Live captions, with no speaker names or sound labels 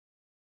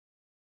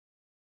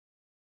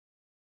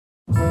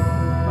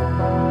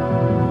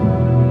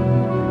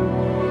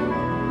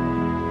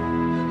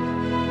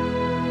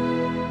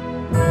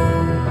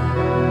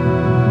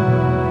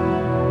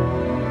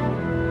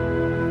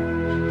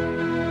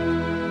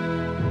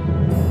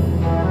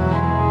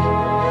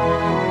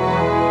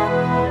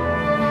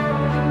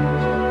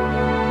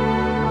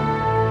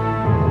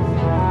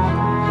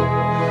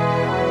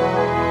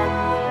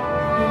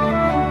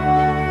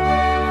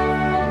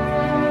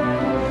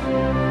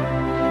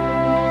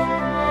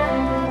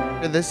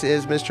This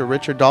is Mr.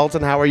 Richard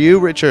Dalton. How are you,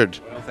 Richard?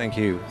 Well, thank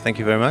you. Thank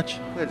you very much.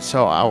 Good.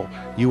 So,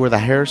 you were the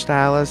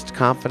hairstylist,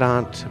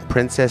 confidant,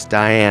 Princess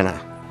Diana.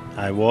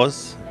 I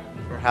was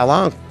For how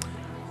long?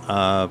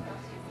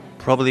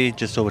 probably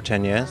just over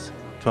 10 years.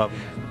 12.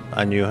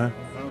 I knew her.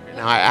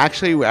 Now,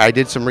 I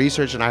did some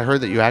research and I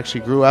heard that you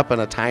actually grew up in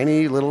a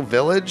tiny little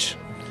village.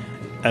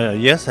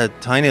 Yes, a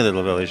tiny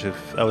little village.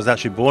 I was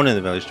actually born in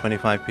the village,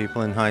 25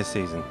 people in high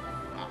season.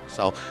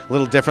 So, a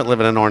little different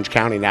living in Orange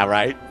County now,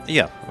 right?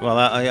 Yeah, well,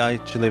 I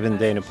actually live in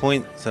Dana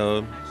Point,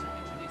 so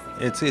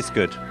it's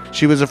good.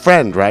 She was a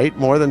friend, right?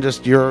 More than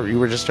just you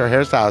were just her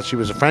hairstylist. She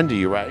was a friend to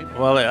you, right?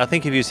 Well, I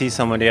think if you see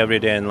somebody every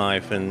day in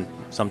life, and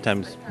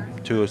sometimes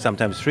two,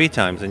 sometimes three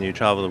times, and you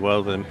travel the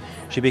world with them,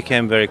 she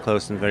became very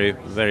close and very,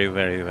 very,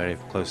 very, very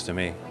close to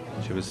me.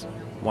 She was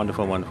a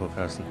wonderful, wonderful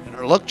person. And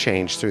her look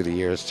changed through the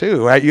years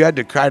too, right? You had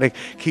to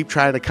keep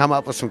trying to come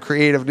up with some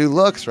creative new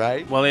looks,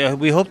 right? Well, yeah,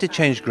 we hoped it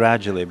changed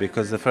gradually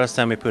because the first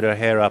time we put her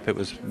hair up, it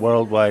was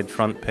worldwide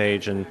front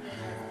page, and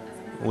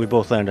we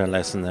both learned our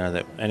lesson there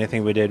that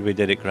anything we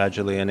did it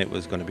gradually, and it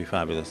was going to be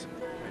fabulous.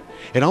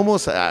 It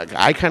almost,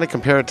 I kind of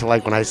compare it to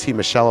like when I see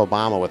Michelle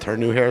Obama with her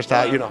new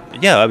hairstyle, you know.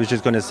 Yeah, I was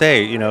just going to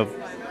say,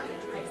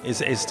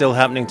 it's still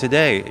happening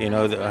today.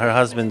 Her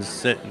husband's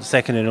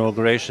second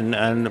inauguration,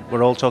 and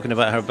we're all talking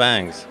about her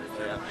bangs.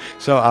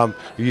 So, are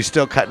you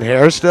still cutting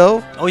hair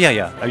still? Oh,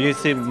 yeah. Are you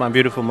see my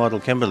beautiful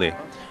model, Kimberly?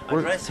 I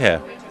dress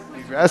hair.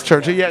 You dressed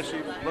her too? Yeah,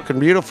 she's looking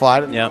beautiful.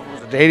 I didn't Yeah. know it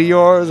was a date of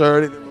yours or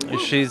anything.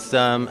 She's,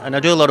 and I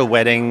do a lot of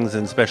weddings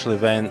and special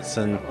events,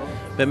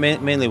 but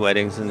mainly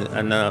weddings,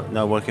 and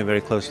now working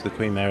very close to the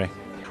Queen Mary.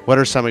 What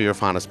are some of your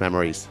fondest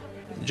memories?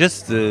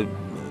 Just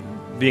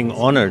being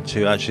honored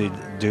to actually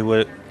do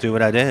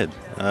what I did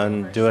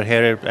and do her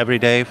hair every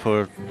day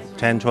for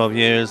 10, 12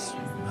 years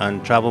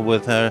and travel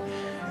with her.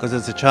 Because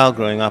as a child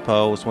growing up, I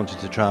always wanted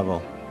to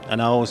travel.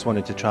 And I always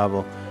wanted to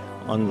travel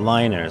on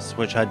liners,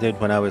 which I did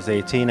when I was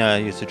 18. I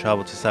used to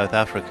travel to South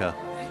Africa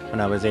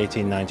when I was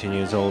 18, 19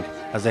 years old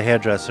as a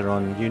hairdresser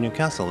on Union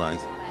Castle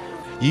lines.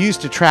 You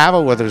used to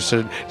travel with her,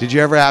 so did you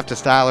ever have to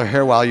style her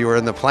hair while you were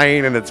in the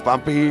plane and it's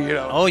bumpy, you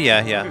know? Oh,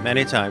 yeah,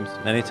 many times.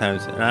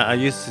 And I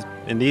used to,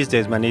 in these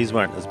days, my knees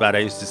weren't as bad. I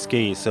used to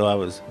ski, so I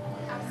was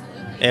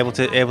able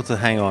to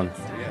hang on.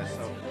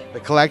 The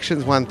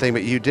collection's one thing,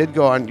 but you did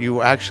go on,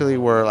 you actually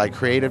were like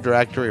creative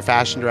director or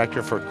fashion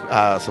director for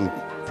some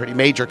pretty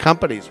major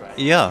companies, right?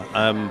 Yeah,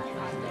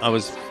 I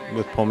was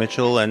with Paul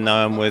Mitchell, and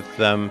now I'm with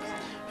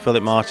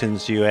Philip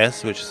Martin's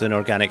US, which is an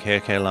organic hair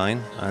care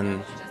line,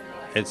 and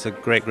it's a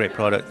great, great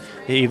product.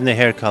 Even the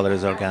hair color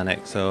is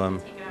organic, so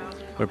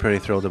we're pretty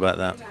thrilled about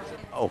that.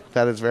 Oh,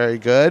 that is very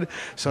good.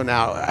 So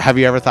now, have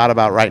you ever thought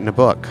about writing a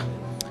book?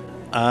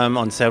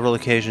 On several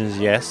occasions,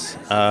 yes,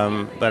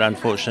 but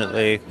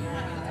unfortunately,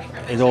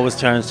 it always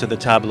turns to the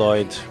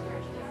tabloid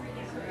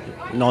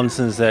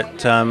nonsense that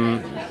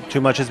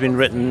too much has been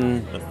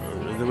written,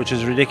 which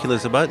is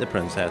ridiculous about the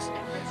princess.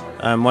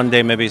 One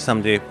day,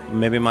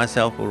 maybe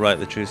myself will write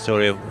the true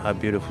story of how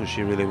beautiful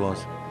she really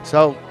was.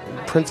 So,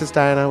 Princess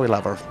Diana, we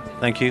love her.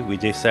 Thank you. We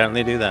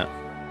certainly do that.